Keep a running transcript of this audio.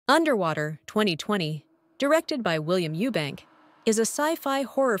Underwater 2020, directed by William Eubank, is a sci-fi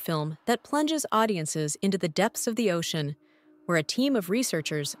horror film that plunges audiences into the depths of the ocean, where a team of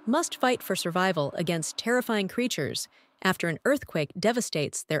researchers must fight for survival against terrifying creatures after an earthquake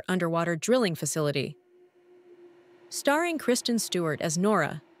devastates their underwater drilling facility. Starring Kristen Stewart as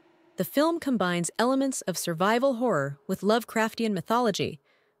Nora, the film combines elements of survival horror with Lovecraftian mythology,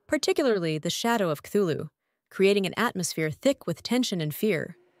 particularly the shadow of Cthulhu, creating an atmosphere thick with tension and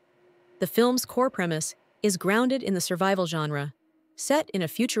fear. The film's core premise is grounded in the survival genre, set in a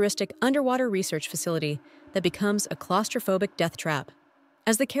futuristic underwater research facility that becomes a claustrophobic death trap.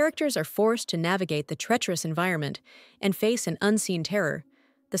 As the characters are forced to navigate the treacherous environment and face an unseen terror,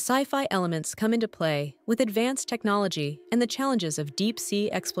 the sci-fi elements come into play with advanced technology and the challenges of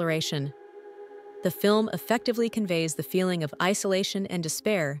deep-sea exploration. The film effectively conveys the feeling of isolation and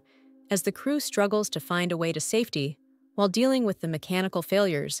despair as the crew struggles to find a way to safety while dealing with the mechanical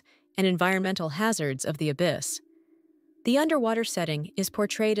failures and environmental hazards of the abyss. The underwater setting is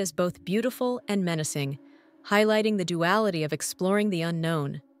portrayed as both beautiful and menacing, highlighting the duality of exploring the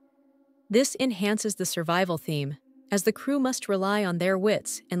unknown. This enhances the survival theme, as the crew must rely on their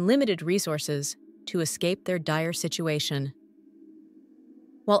wits and limited resources to escape their dire situation.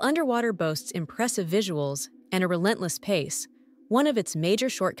 While Underwater boasts impressive visuals and a relentless pace, one of its major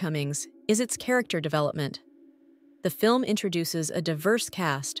shortcomings is its character development. The film introduces a diverse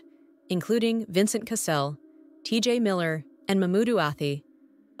cast, including Vincent Cassel, T.J. Miller, and Mahmoud Athi,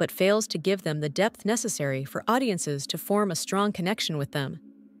 but fails to give them the depth necessary for audiences to form a strong connection with them.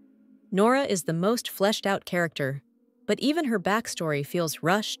 Nora is the most fleshed-out character, but even her backstory feels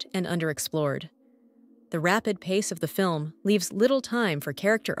rushed and underexplored. The rapid pace of the film leaves little time for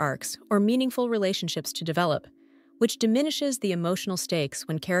character arcs or meaningful relationships to develop, which diminishes the emotional stakes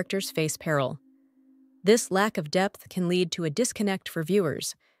when characters face peril. This lack of depth can lead to a disconnect for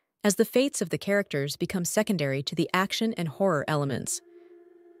viewers, as the fates of the characters become secondary to the action and horror elements.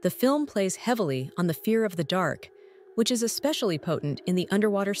 The film plays heavily on the fear of the dark, which is especially potent in the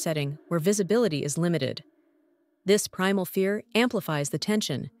underwater setting where visibility is limited. This primal fear amplifies the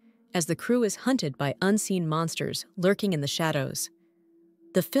tension, as the crew is hunted by unseen monsters lurking in the shadows.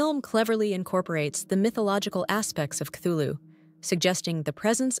 The film cleverly incorporates the mythological aspects of Cthulhu, suggesting the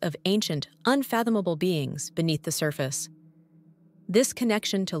presence of ancient, unfathomable beings beneath the surface. This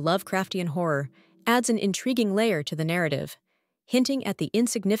connection to Lovecraftian horror adds an intriguing layer to the narrative, hinting at the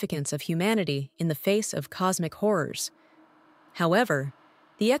insignificance of humanity in the face of cosmic horrors. However,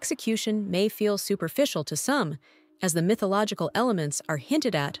 the execution may feel superficial to some, as the mythological elements are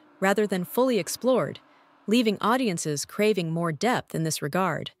hinted at rather than fully explored, leaving audiences craving more depth in this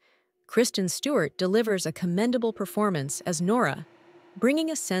regard. Kristen Stewart delivers a commendable performance as Nora,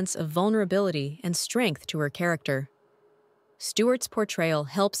 bringing a sense of vulnerability and strength to her character. Stewart's portrayal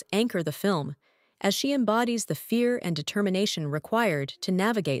helps anchor the film, as she embodies the fear and determination required to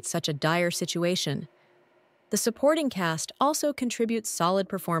navigate such a dire situation. The supporting cast also contributes solid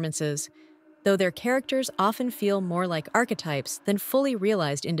performances, though their characters often feel more like archetypes than fully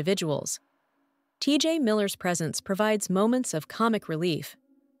realized individuals. T.J. Miller's presence provides moments of comic relief,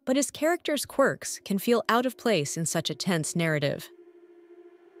 but his character's quirks can feel out of place in such a tense narrative.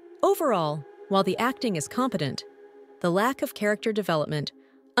 Overall, while the acting is competent, the lack of character development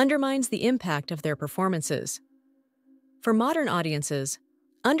undermines the impact of their performances. For modern audiences,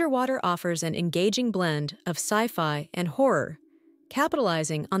 Underwater offers an engaging blend of sci-fi and horror,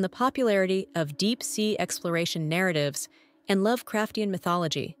 capitalizing on the popularity of deep-sea exploration narratives and Lovecraftian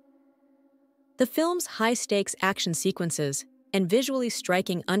mythology. The film's high-stakes action sequences and visually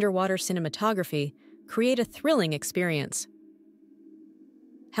striking underwater cinematography create a thrilling experience.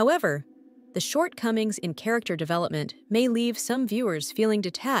 However, the shortcomings in character development may leave some viewers feeling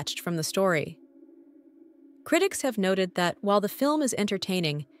detached from the story. Critics have noted that while the film is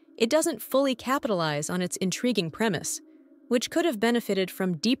entertaining, it doesn't fully capitalize on its intriguing premise, which could have benefited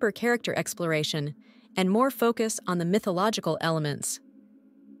from deeper character exploration and more focus on the mythological elements.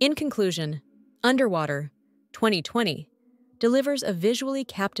 In conclusion, Underwater 2020 delivers a visually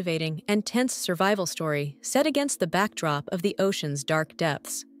captivating and tense survival story set against the backdrop of the ocean's dark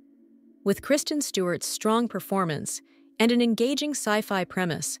depths. With Kristen Stewart's strong performance and an engaging sci-fi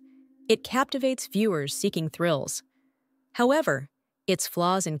premise, it captivates viewers seeking thrills. However, its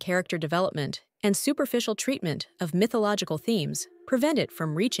flaws in character development and superficial treatment of mythological themes prevent it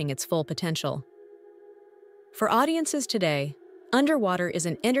from reaching its full potential. For audiences today, Underwater is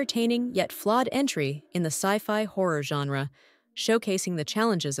an entertaining yet flawed entry in the sci-fi horror genre, showcasing the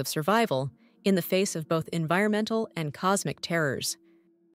challenges of survival in the face of both environmental and cosmic terrors.